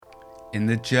In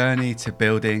the journey to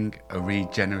building a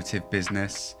regenerative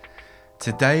business,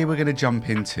 today we're going to jump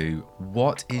into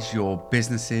what is your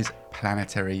business's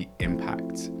planetary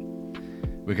impact.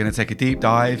 We're going to take a deep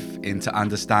dive into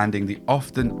understanding the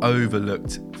often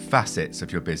overlooked facets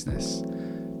of your business,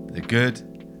 the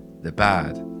good, the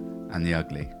bad, and the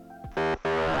ugly.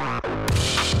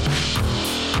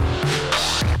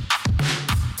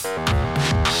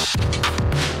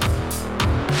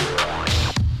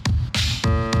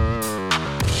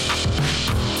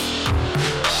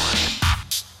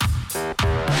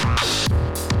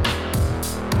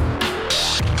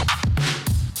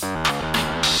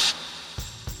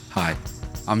 Hi,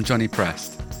 I'm Johnny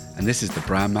Prest, and this is the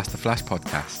Brand Master Flash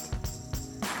podcast.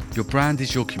 Your brand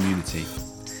is your community.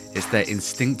 It's their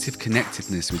instinctive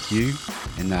connectedness with you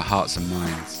in their hearts and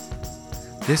minds.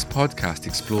 This podcast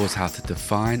explores how to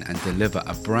define and deliver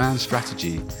a brand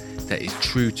strategy that is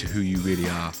true to who you really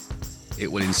are. It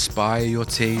will inspire your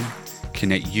team,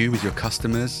 connect you with your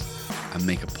customers, and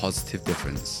make a positive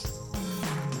difference.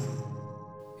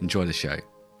 Enjoy the show.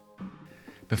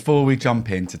 Before we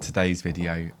jump into today's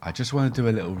video, I just want to do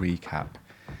a little recap.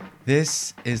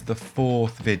 This is the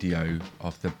fourth video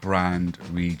of the Brand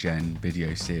Regen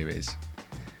video series.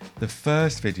 The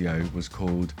first video was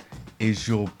called Is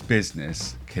Your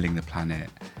Business Killing the Planet?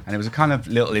 And it was a kind of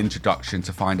little introduction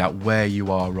to find out where you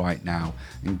are right now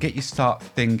and get you start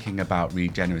thinking about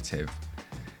regenerative.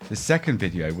 The second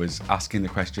video was asking the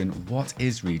question, what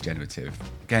is regenerative?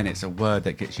 Again, it's a word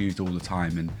that gets used all the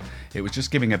time, and it was just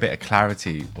giving a bit of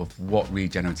clarity of what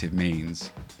regenerative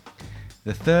means.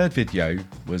 The third video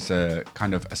was a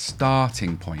kind of a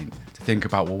starting point to think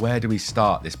about, well, where do we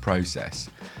start this process?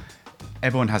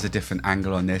 Everyone has a different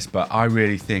angle on this, but I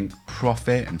really think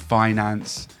profit and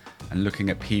finance and looking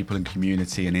at people and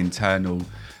community and internal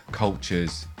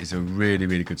cultures is a really,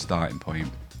 really good starting point.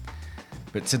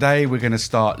 But today we're going to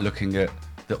start looking at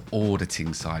the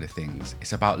auditing side of things.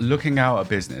 It's about looking out at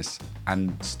business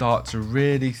and start to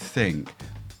really think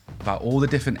about all the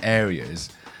different areas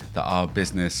that our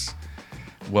business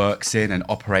works in and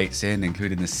operates in,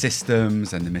 including the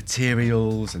systems and the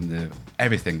materials and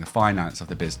everything, the finance of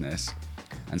the business,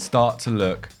 and start to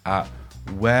look at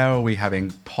where are we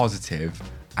having positive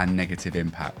and negative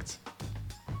impact.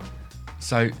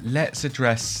 So let's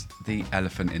address the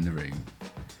elephant in the room.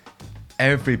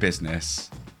 Every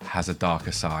business has a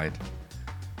darker side.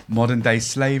 Modern day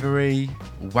slavery,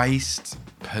 waste,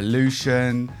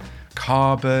 pollution,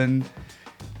 carbon.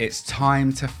 It's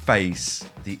time to face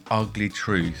the ugly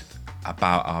truth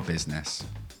about our business.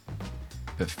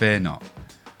 But fear not,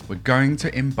 we're going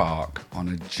to embark on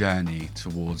a journey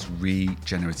towards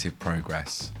regenerative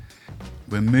progress.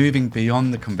 We're moving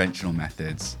beyond the conventional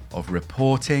methods of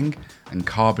reporting and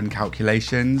carbon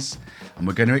calculations, and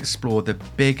we're going to explore the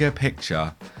bigger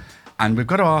picture. And we've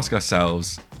got to ask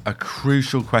ourselves a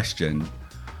crucial question.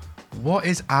 What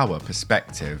is our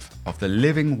perspective of the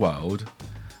living world,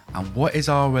 and what is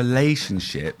our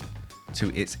relationship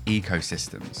to its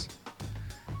ecosystems?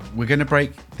 We're going to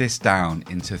break this down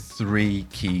into three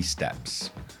key steps.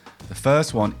 The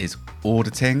first one is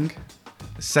auditing,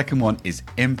 the second one is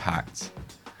impact,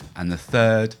 and the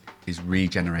third is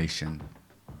regeneration.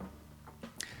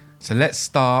 So let's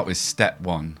start with step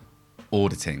one,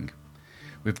 auditing.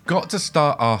 We've got to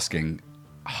start asking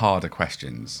harder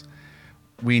questions.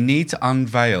 We need to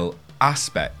unveil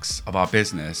aspects of our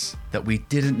business that we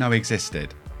didn't know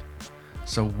existed.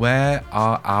 So where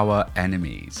are our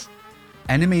enemies?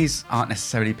 Enemies aren't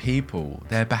necessarily people,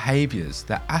 they're behaviors,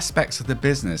 they're aspects of the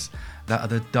business that are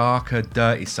the darker,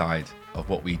 dirty side of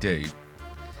what we do.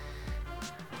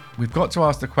 We've got to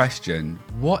ask the question,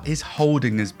 what is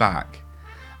holding us back?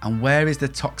 And where is the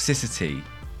toxicity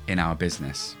in our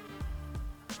business?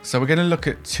 So we're going to look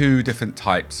at two different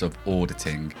types of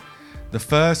auditing. The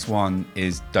first one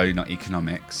is Doughnut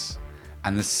Economics,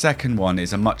 and the second one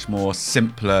is a much more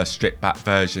simpler, stripped back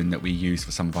version that we use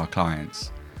for some of our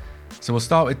clients. So we'll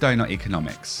start with Doughnut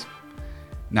Economics.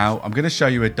 Now, I'm going to show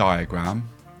you a diagram.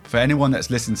 For anyone that's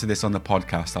listened to this on the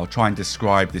podcast, I'll try and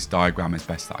describe this diagram as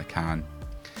best that I can.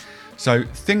 So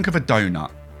think of a donut,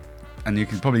 and you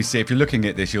can probably see, if you're looking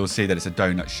at this, you'll see that it's a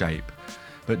donut shape.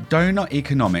 But Doughnut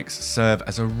Economics serve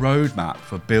as a roadmap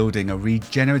for building a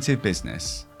regenerative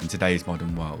business in today's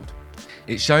modern world.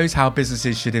 It shows how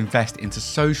businesses should invest into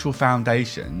social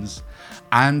foundations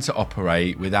and to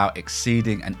operate without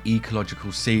exceeding an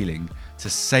ecological ceiling to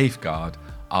safeguard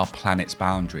our planet's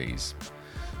boundaries.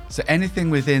 So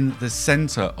anything within the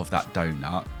center of that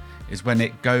donut is when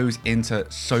it goes into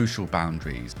social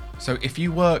boundaries. So if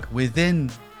you work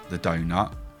within the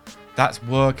donut, that's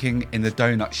working in the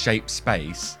donut shaped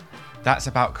space That's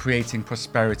about creating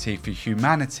prosperity for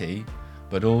humanity,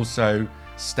 but also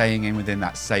staying in within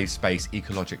that safe space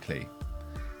ecologically.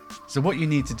 So what you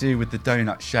need to do with the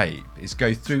donut shape is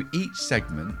go through each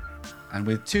segment, and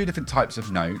with 2 different types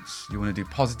of notes, you want to do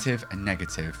positive and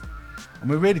negative. And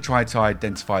we're really trying to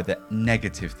identify the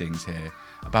negative things here,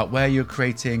 about where you're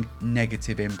creating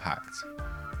negative impact.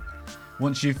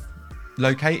 Once you've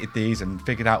located these and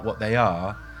figured out what they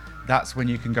are, that's when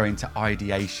you can go into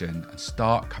ideation and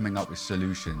start coming up with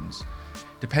solutions.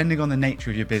 Depending on the nature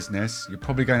of your business, you're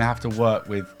probably going to have to work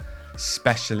with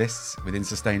specialists within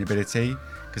sustainability,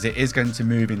 because it is going to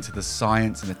move into the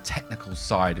science and the technical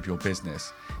side of your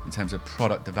business in terms of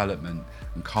product development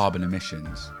and carbon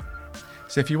emissions.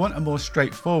 So if you want a more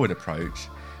straightforward approach,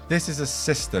 this is a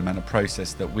system and a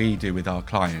process that we do with our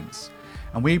clients,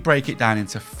 and we break it down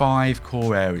into 5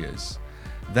 core areas.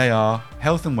 They are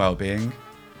health and well-being,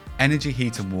 energy,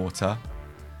 heat and water,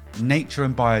 nature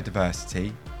and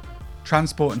biodiversity,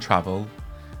 transport and travel,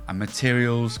 and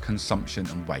materials, consumption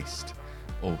and waste,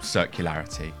 or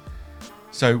circularity.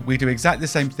 So we do exactly the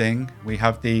same thing. We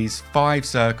have these 5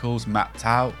 circles mapped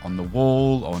out on the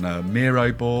wall, on a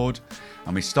Miro board,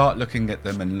 and we start looking at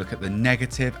them and look at the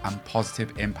negative and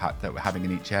positive impact that we're having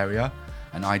in each area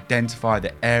and identify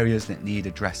the areas that need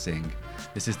addressing.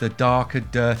 This is the darker,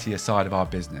 dirtier side of our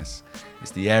business.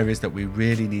 It's the areas that we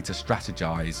really need to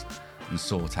strategize and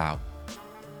sort out.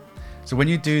 So when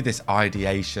you do this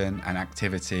ideation and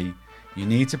activity, you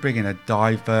need to bring in a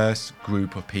diverse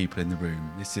group of people in the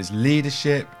room. This is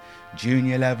leadership,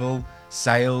 junior level,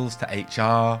 sales to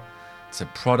HR, to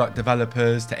product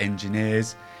developers, to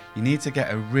engineers. You need to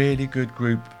get a really good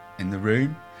group in the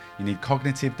room. You need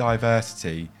cognitive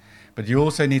diversity, but you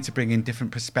also need to bring in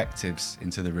different perspectives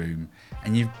into the room.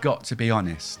 And you've got to be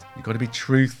honest. You've got to be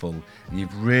truthful, and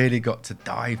you've really got to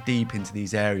dive deep into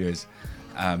these areas.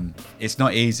 It's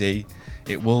not easy.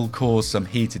 It will cause some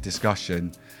heated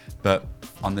discussion, but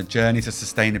on the journey to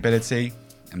sustainability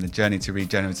and the journey to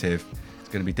regenerative, it's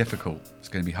going to be difficult. It's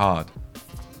going to be hard.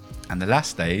 And the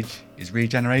last stage is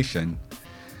regeneration.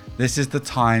 This is the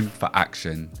time for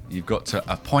action. You've got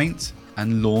to appoint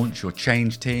and launch your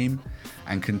change team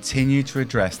and continue to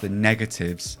address the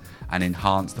negatives and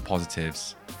enhance the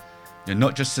positives. You're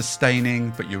not just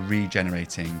sustaining, but you're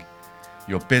regenerating.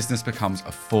 Your business becomes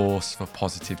a force for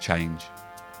positive change.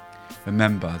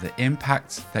 Remember, the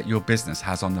impact that your business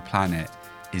has on the planet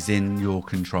is in your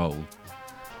control.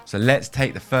 So let's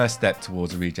take the first step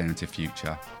towards a regenerative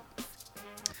future.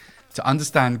 To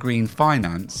understand green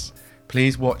finance,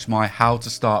 please watch my How to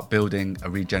Start Building a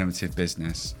Regenerative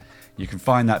Business. You can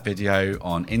find that video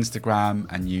on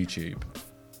Instagram and YouTube.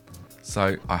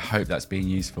 So I hope that's been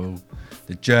useful.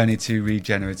 The journey to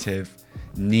regenerative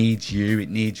needs you, it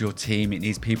needs your team, it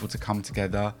needs people to come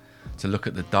together to look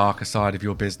at the darker side of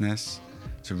your business,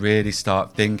 to really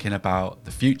start thinking about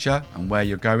the future and where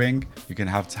you're going. You're going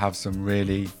to have some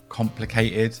really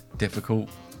complicated, difficult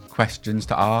questions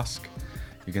to ask.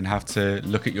 You're going to have to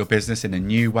look at your business in a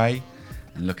new way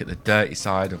and look at the dirty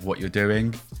side of what you're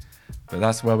doing. But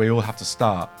that's where we all have to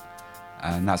start,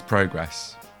 and that's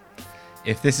progress.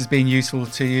 If this has been useful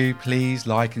to you, please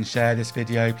like and share this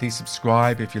video. Please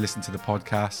subscribe if you listen to the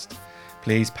podcast.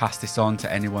 Please pass this on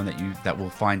to anyone that will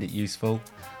find it useful.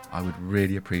 I would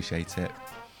really appreciate it.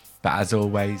 But as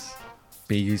always,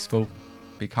 be useful,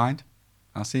 be kind.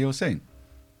 I'll see you all soon.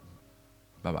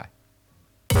 Bye-bye.